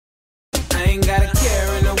I ain't got a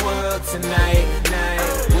care in the world tonight.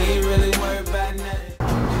 We ain't really worried about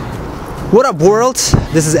nothing. What up, world?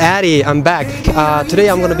 This is Addie. I'm back. Today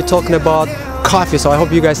I'm going to be talking about coffee, so I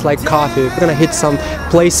hope you guys like coffee. We're gonna hit some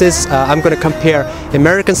places. I'm gonna compare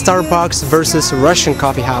American Starbucks versus Russian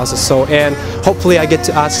coffee houses. So, and hopefully I get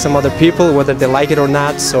to ask some other people whether they like it or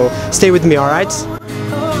not. So stay with me, alright?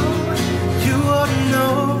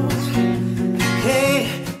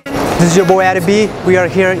 This is your boy Addie. We are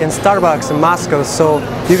here in Starbucks in Moscow. So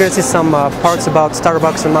you're gonna see some parts about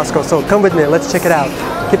Starbucks in Moscow. So come with me, let's check it out.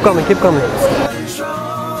 Keep coming, keep coming.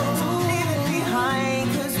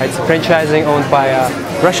 It's franchising owned by a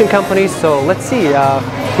Russian company, so let's see.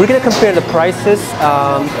 We're going to compare the prices,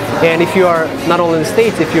 and if you are not only in the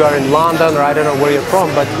States, if you are in London, or I don't know where you're from,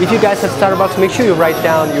 but if you guys have Starbucks, make sure you write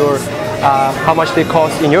down your how much they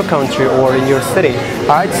cost in your country or in your city.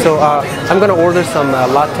 Alright, so I'm going to order some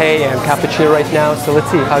latte and cappuccino right now, so let's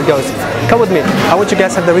see how it goes. Come with me. I want you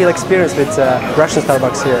guys to have the real experience with Russian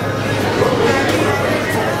Starbucks here.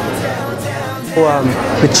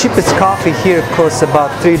 The cheapest coffee here costs about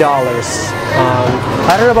 $3.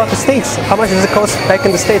 I don't know about the States. How much does it cost back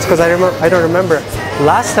in the States? Because I don't remember.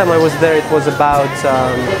 Last time I was there, it was about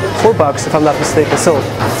 $4 if I'm not mistaken. So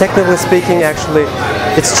technically speaking, actually,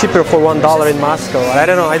 it's cheaper for $1 in Moscow. I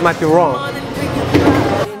don't know. I might be wrong.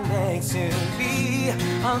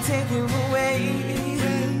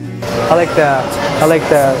 I like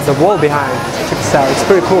the wall behind. Check this out. It's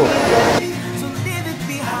pretty cool.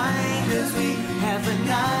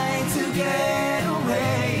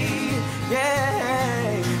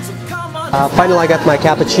 Finally, I got my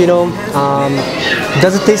cappuccino.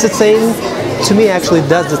 Does it taste the same? To me, actually, it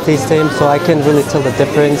does taste the same, so I can't really tell the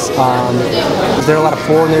difference. There are a lot of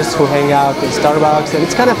foreigners who hang out in Starbucks, and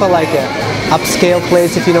it's kind of like an upscale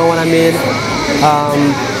place, if you know what I mean.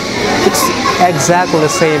 It's exactly the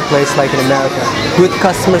same place like in America. Good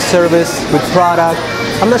customer service, good product.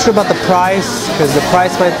 I'm not sure about the price, because the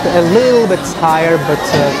price might be a little bit higher, but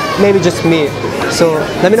maybe just me. So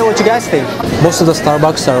let me know what you guys think. Most of the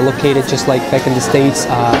Starbucks are located just like back in the States,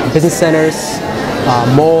 business centers,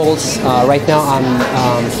 malls. Right now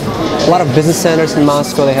a lot of business centers in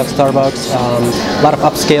Moscow, they have Starbucks. A lot of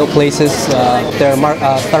upscale places. Their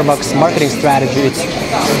Starbucks marketing strategy is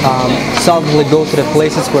solidly go to the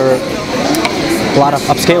places where a lot of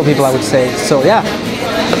upscale people, I would say. So yeah.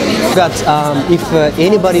 But if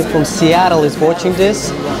anybody from Seattle is watching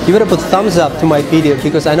this, you better put thumbs up to my video,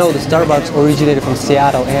 because I know the Starbucks originated from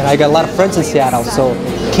Seattle, and I got a lot of friends in Seattle. So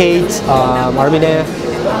Kate, Armina,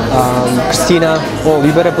 Christina, oh,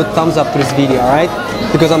 you better put thumbs up to this video, alright?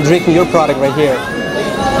 Because I'm drinking your product right here.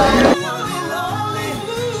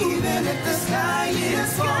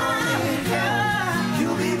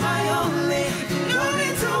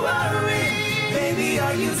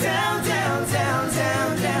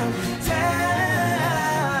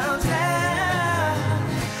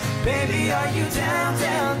 Baby, are you down,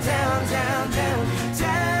 down, down, down, down,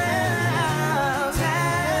 down,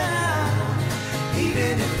 down?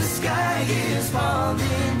 Even if the sky is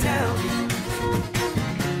falling down.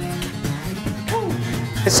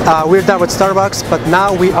 We're done with Starbucks, but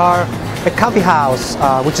now we are at Coffee House,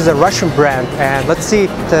 which is a Russian brand, and let's see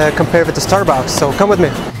to compare it to Starbucks. So come with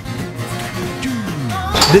me.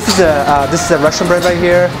 This is a Russian brand right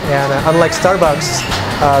here, and unlike Starbucks,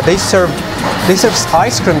 they serve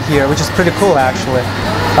ice cream here, which is pretty cool actually.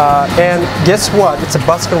 And guess what? It's a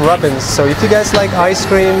Baskin-Robbins. So if you guys like ice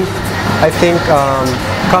cream, I think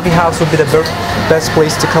Coffee House would be the best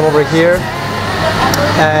place to come over here.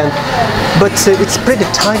 But it's pretty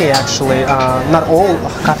tiny actually. Not all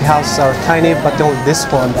coffee houses are tiny, but only this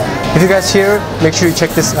one. If you guys here, make sure you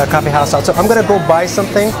check this coffee house out. So I'm gonna go buy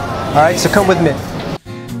something. All right, so come with me.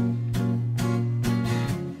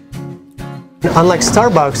 Unlike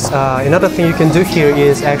Starbucks, another thing you can do here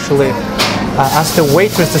is actually ask the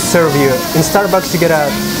waitress to serve you. In Starbucks you gotta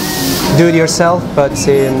do it yourself, but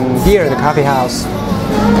here in the coffee house,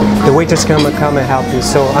 the waitress come and help you.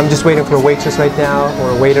 So I'm just waiting for a waitress right now,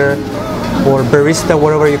 or a waiter, or barista,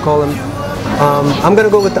 whatever you call them. I'm gonna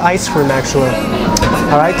go with the ice cream actually.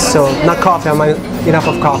 Alright, so not coffee, I'm enough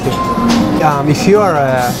of coffee. If you are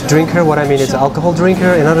a drinker, what I mean is an alcohol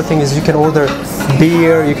drinker, another thing is you can order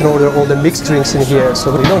beer, you can order all the mixed drinks in here.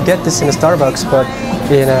 So you don't get this in a Starbucks, but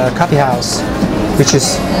in a coffee house,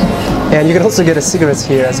 and you can also get a cigarettes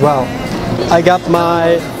here as well. I got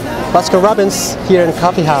my Baskin-Robbins here in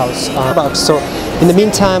coffee house. So in the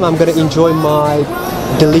meantime, I'm gonna enjoy my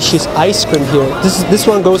delicious ice cream here. This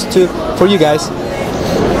one goes for you guys.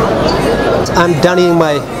 I'm done eating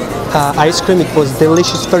my ice cream. It was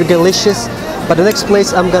delicious, very delicious. But the next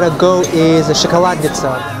place I'm gonna go is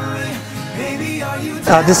Shokoladnisa.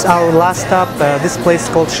 This is our last stop. This place is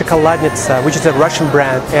called Shokoladnisa, which is a Russian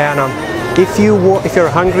brand. And if you're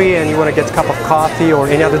hungry and you want to get a cup of coffee or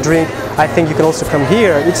any other drink, I think you can also come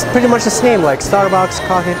here. It's pretty much the same, like Starbucks,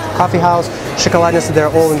 coffee house, Shokoladnisa. They're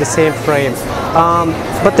all in the same frame.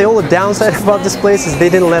 But the only downside about this place is they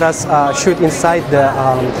didn't let us shoot inside the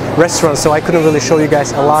restaurant, so I couldn't really show you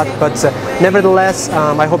guys a lot. But nevertheless,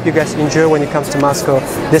 I hope you guys enjoy when you come to Moscow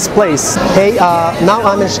this place. Hey, now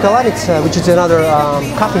I'm in Shokoladnisa, which is another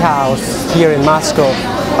coffee house here in Moscow.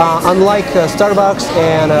 Unlike Starbucks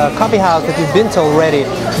and coffee house that you've been to already,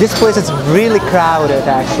 this place is really crowded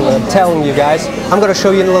actually, I'm telling you guys. I'm going to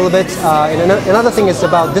show you in a little bit. And another thing is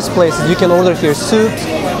about this place is you can order here soups,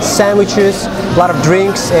 sandwiches, a lot of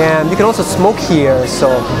drinks, and you can also smoke here,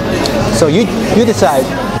 so you decide.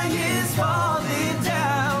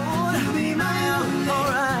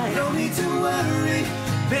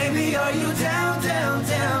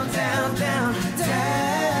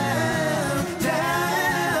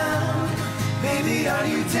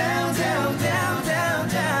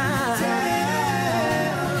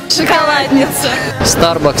 Shokoladnisa.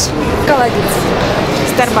 Starbucks. Shokoladnisa.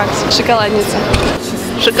 Starbucks. Shokoladnisa.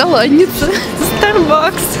 Shokoladnisa.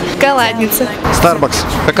 Starbucks. Shokoladnisa. Starbucks.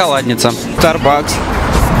 Shokoladnisa. Starbucks.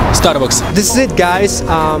 Starbucks. This is it, guys.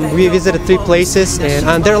 We visited 3 places,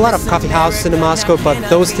 and there are a lot of coffee houses in Moscow, but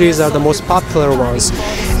those 3 are the most popular ones.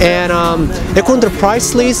 And according to the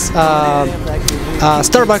price list,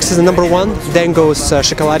 Starbucks is the number 1, then goes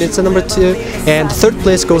Shokoladnisa number 2, and the 3rd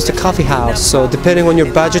place goes to coffee house. So depending on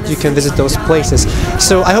your budget, you can visit those places.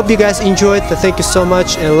 So I hope you guys enjoyed. Thank you so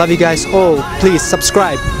much and love you guys all. Please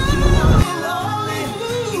subscribe.